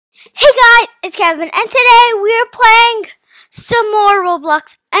Hey guys, it's Kevin, and today we are playing some more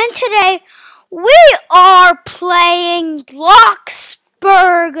Roblox. And today we are playing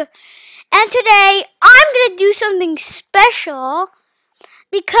Bloxburg. And today I'm gonna do something special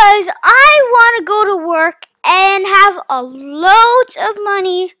because I want to go to work and have a loads of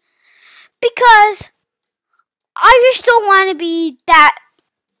money because I just don't want to be that.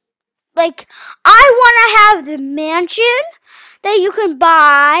 Like, I want to have the mansion that you can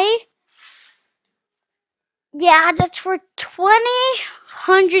buy. Yeah, that's for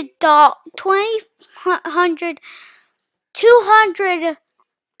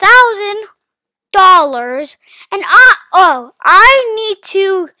 $200,000, and I need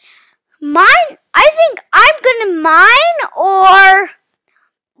to mine. I think I'm gonna mine, or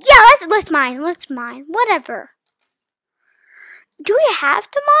yeah, let's mine. Let's mine. Whatever. Do we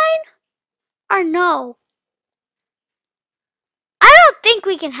have to mine or no? I don't think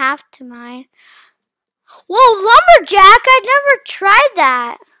we can have to mine. Whoa, lumberjack! I never tried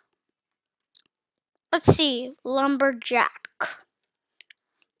that. Let's see, lumberjack.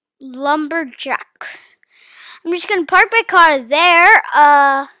 I'm just gonna park my car there.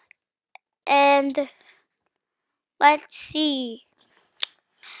 And let's see,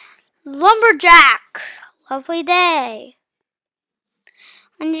 lumberjack. Lovely day.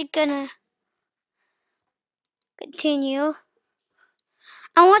 I'm just gonna continue.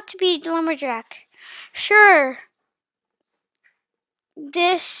 I want to be lumberjack. Sure.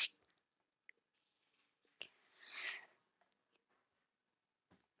 This.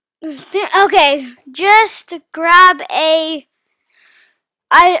 Okay, just grab a.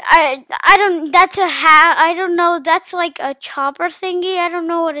 I don't. That's a hat. I don't know. That's like a chopper thingy. I don't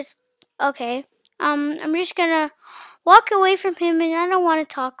know what it's. Okay. I'm just gonna walk away from him, and I don't want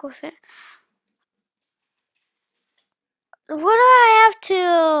to talk with him. What do I have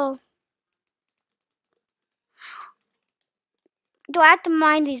to? Do I have to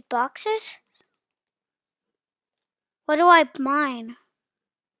mine these boxes? What do I mine?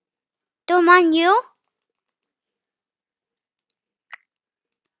 Do I mine you?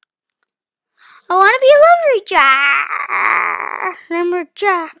 I want to be a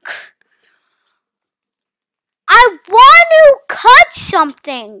lumberjack. I want to cut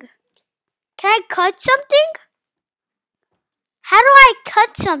something. Can I cut something? How do I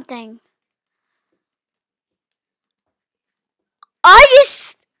cut something?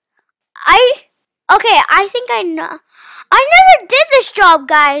 Okay, I think I know. I never did this job,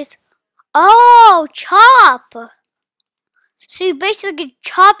 guys. Oh, chop. So you basically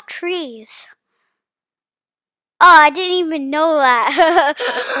chop trees. Oh, I didn't even know that.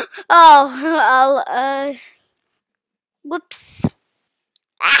 Whoops.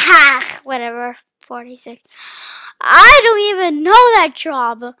 Ah, whatever. 46. I don't even know that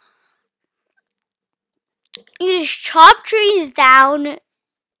job. You just chop trees down,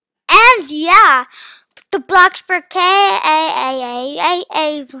 and yeah, the Bloxburg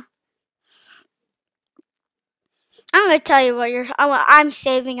I'm gonna tell you what I'm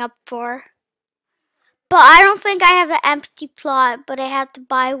saving up for. But I don't think I have an empty plot, but I have to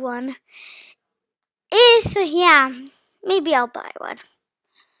buy one. Yeah, maybe I'll buy one.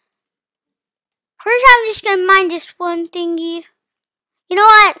 First, I'm just gonna mine this one thingy. You know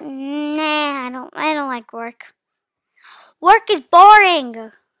what? Nah, I don't like work. Work is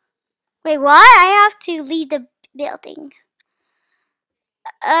boring. Wait, what? I have to leave the building.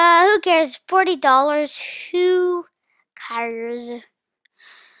 Who cares? $40. Who cares?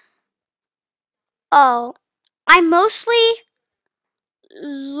 Oh, I'm mostly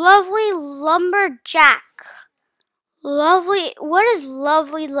lovely lumberjack. Lovely. What is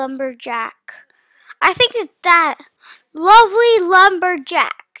lovely lumberjack? I think it's that. Lovely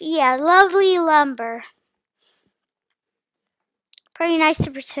lumberjack. Yeah, lovely lumber. Pretty nice to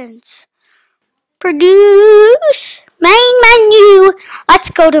pretend. Produce. Main menu.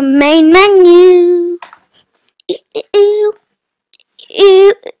 Let's go to main menu. Ew.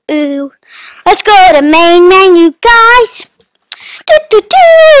 Ew. Ew. Let's go to main menu, guys.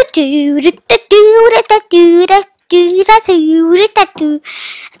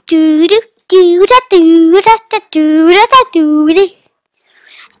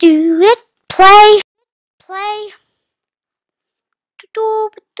 Play.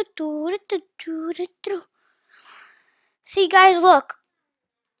 See, guys, look.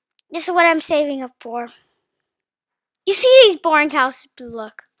 This is what I'm saving up for. You see these boring houses?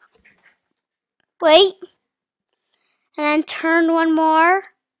 Look. Wait. And then turn one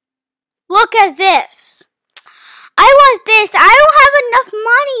more. Look at this. I want this. I don't have enough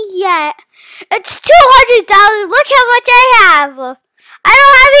money yet. It's $200,000. Look how much I have. I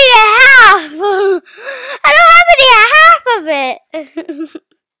don't have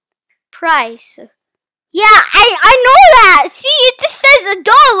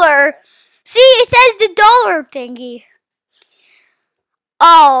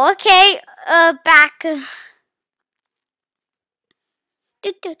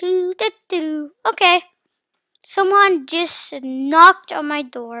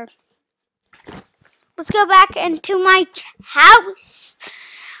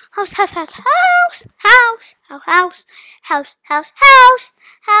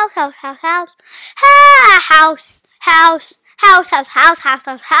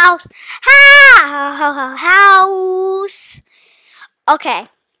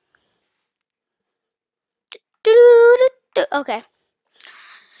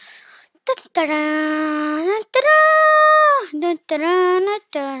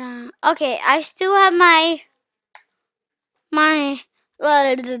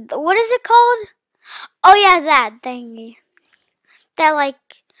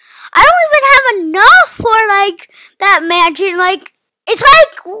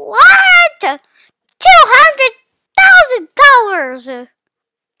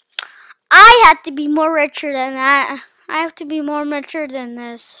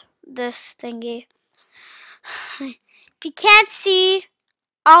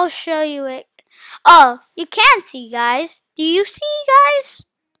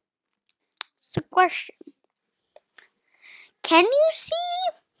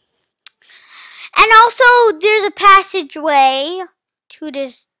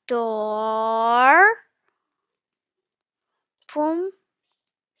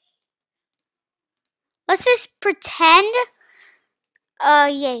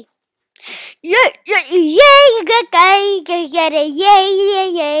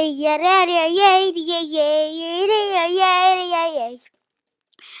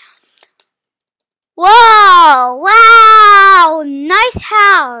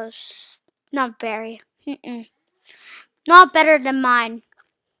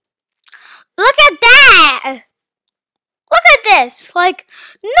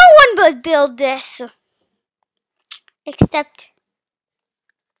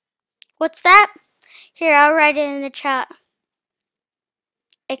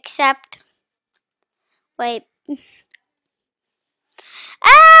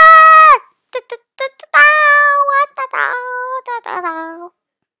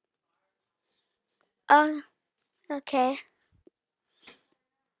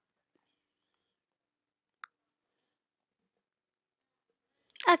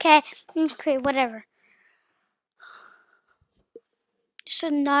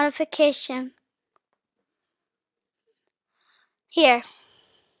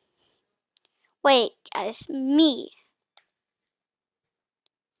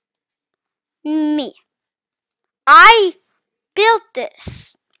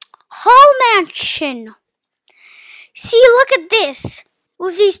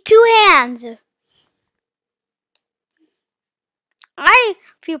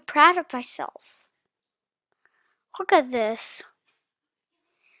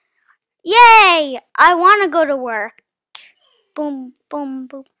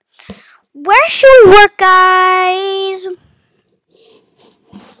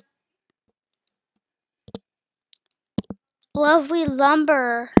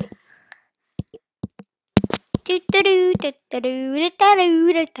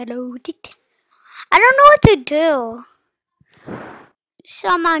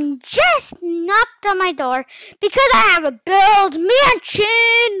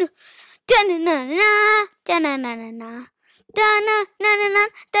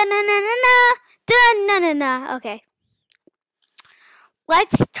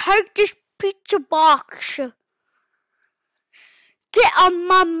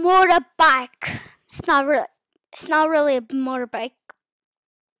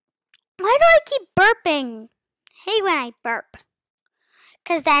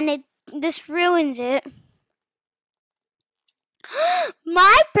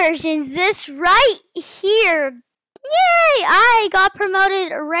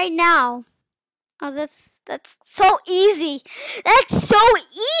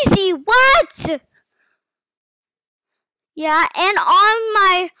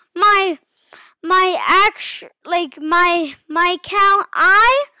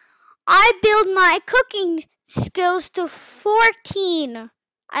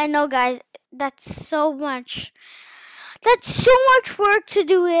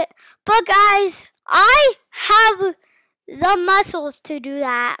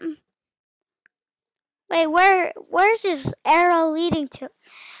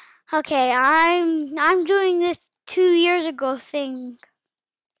 2 years ago thing.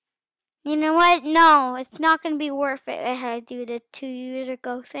 You know what? No, it's not going to be worth it if I do the 2 years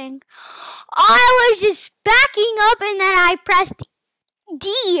ago thing. I was just backing up and then I pressed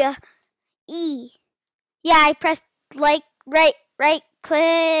E. Yeah, I pressed right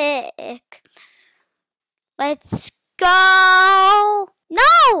click. Let's go.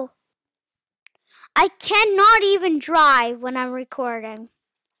 No! I cannot even drive when I'm recording.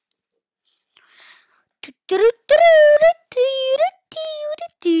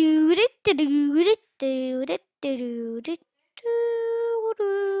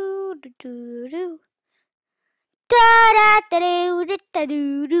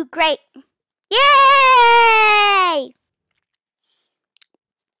 Great. Yay!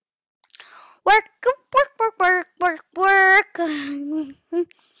 Work.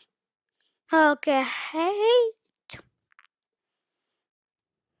 Okay.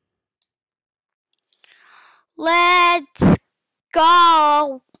 Let's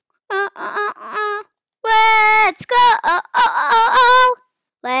go.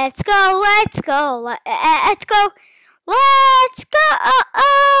 Let's go. Let's go.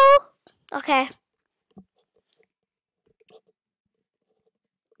 Okay.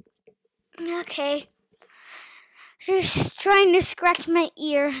 Okay. Just trying to scratch my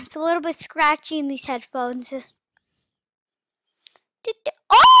ear. It's a little bit scratchy in these headphones.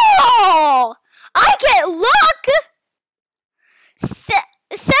 Oh! I get luck!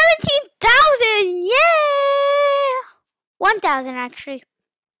 17,000! Yeah! 1,000 actually.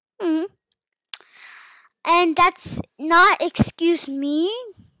 And that's not excuse me.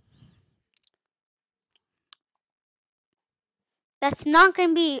 That's not going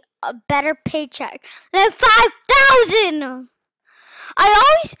to be a better paycheck than 5,000! I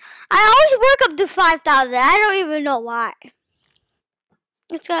always work up to 5,000. I don't even know why.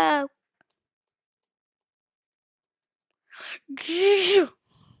 Let's go.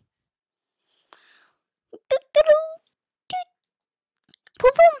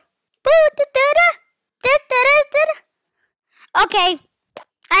 Okay.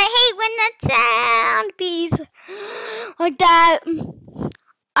 I hate when that sound piece like that.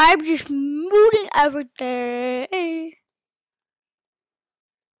 I'm just moving everything.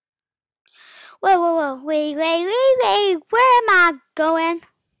 Whoa. Wait. Where am I going?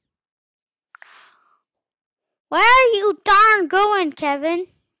 Where are you darn going, Kevin?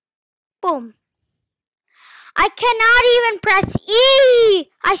 Boom. I cannot even press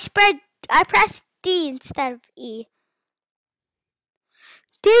E. I pressed D instead of E.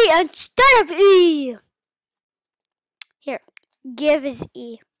 D instead of E. Here, give is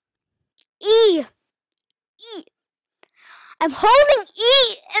E. E. I'm holding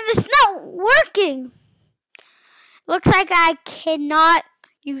E and it's not working. Looks like I cannot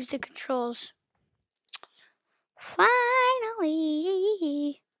use the controls.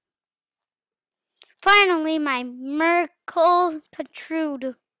 Finally, my miracle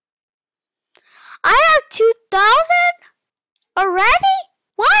protrude. I have 2,000 already?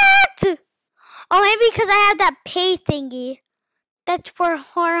 What? Oh, maybe because I have that pay thingy. That's for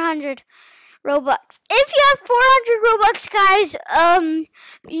 400 Robux. If you have 400 Robux, guys,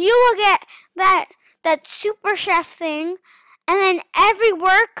 you will get that super chef thing, and then every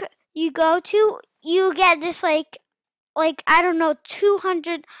work you go to, you get this like I don't know,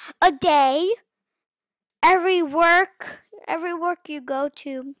 200 a day. Every work you go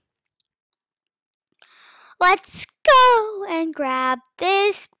to. Let's go and grab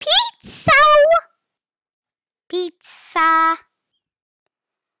this pizza.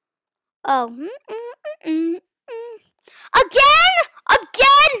 Oh. Again?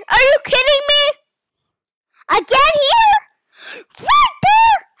 Are you kidding me? Again here? Right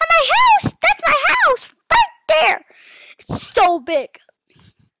there at my house. That's my house. Right there. It's so big.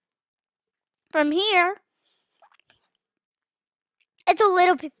 From here, it's a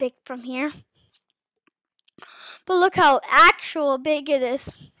little bit big from here. But look how actual big it is.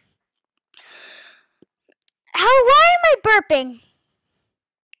 Why am I burping?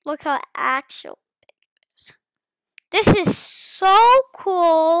 Look how actual big it is. This is so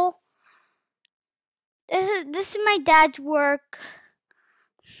cool. This is my dad's work.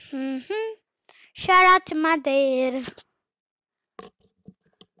 Shout out to my dad.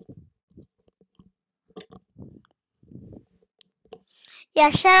 Yeah,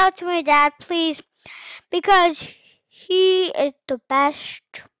 shout out to my dad, please. Because he is the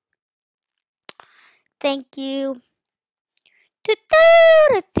best. Thank you.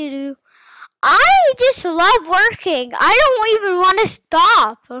 I just love working. I don't even want to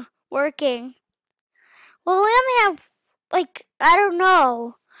stop working. Well, we only have, I don't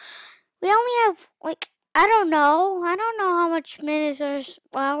know. We only have, I don't know. I don't know how much minutes or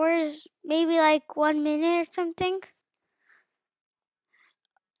hours. Maybe like 1 minute or something.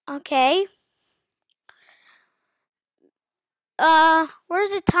 Okay.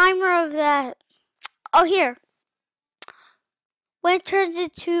 Where's the timer of that? Oh, here. When it turns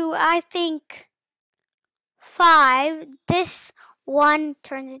into, I think, 5, this one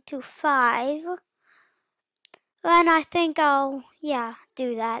turns into 5. And I think I'll,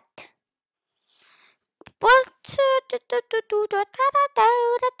 do that. Oh,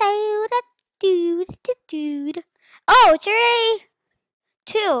 it's already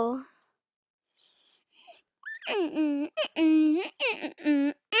 2.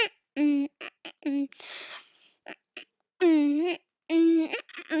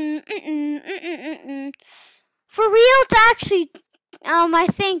 For real, it's actually, I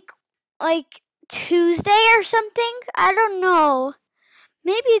think, like, Tuesday or something? I don't know.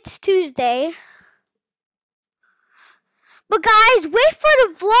 Maybe it's Tuesday. But guys, wait for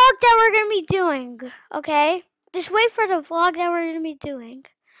the vlog that we're going to be doing, okay? Just wait for the vlog that we're going to be doing.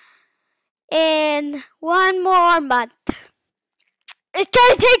 In 1 more month. It's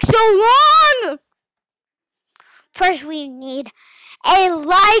going to take so long! First, we need a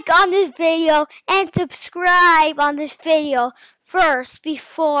like on this video and subscribe on this video first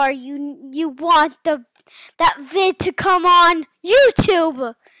before you want that vid to come on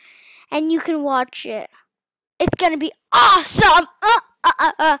YouTube and you can watch it. It's gonna be awesome.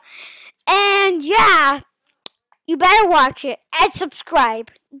 And yeah, you better watch it and subscribe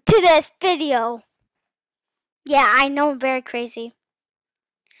to this video. Yeah, I know I'm very crazy.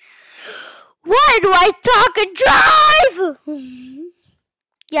 Why do I talk and drive?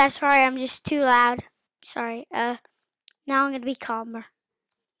 Yeah, sorry, I'm just too loud. Sorry. Now I'm gonna be calmer.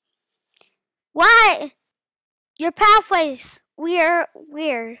 What? Your pathways weird.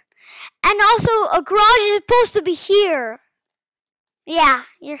 And also, a garage is supposed to be here. Yeah,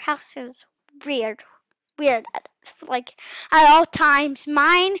 your house is weird. Like, at all times.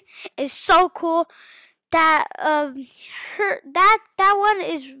 Mine is so cool that, that one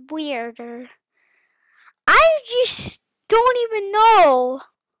is weirder. I just don't even know.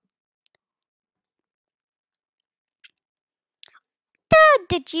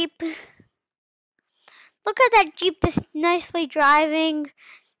 The Jeep. Look at that Jeep that's nicely driving.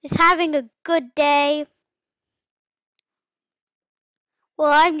 Is having a good day.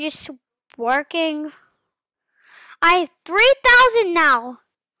 Well, I'm just working. I have 3,000 now.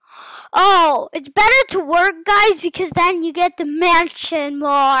 Oh, it's better to work, guys, because then you get the mansion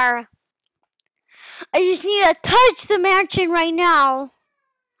more. I just need to touch the mansion right now.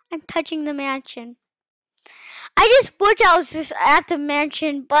 I'm touching the mansion. I just wish I was just at the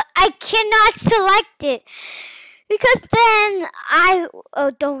mansion, but I cannot select it. Because then I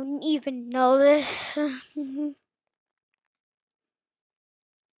don't even know this.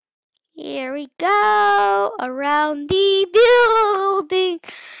 Here we go, around the building.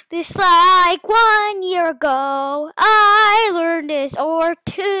 This like 1 year ago. I learned this or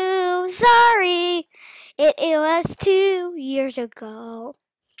 2. Sorry, it was 2 years ago.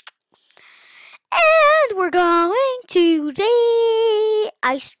 And we're going to the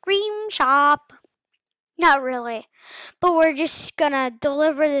ice cream shop. Not really, but we're just gonna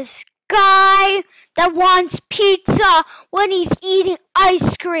deliver this guy that wants pizza when he's eating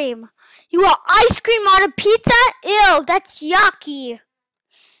ice cream. You want ice cream on a pizza? Ew, that's yucky. You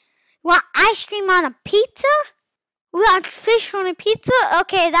want ice cream on a pizza? We want fish on a pizza?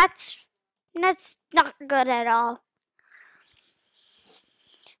 Okay, that's not good at all.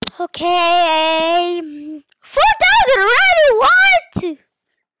 Okay, 4,000 already? What?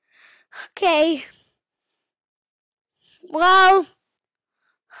 Okay. Well,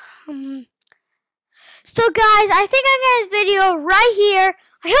 so guys, I think I'm gonna end this video right here.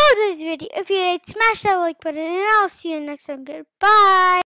 I hope this video, if you did, smash that like button, and I'll see you next time. Goodbye.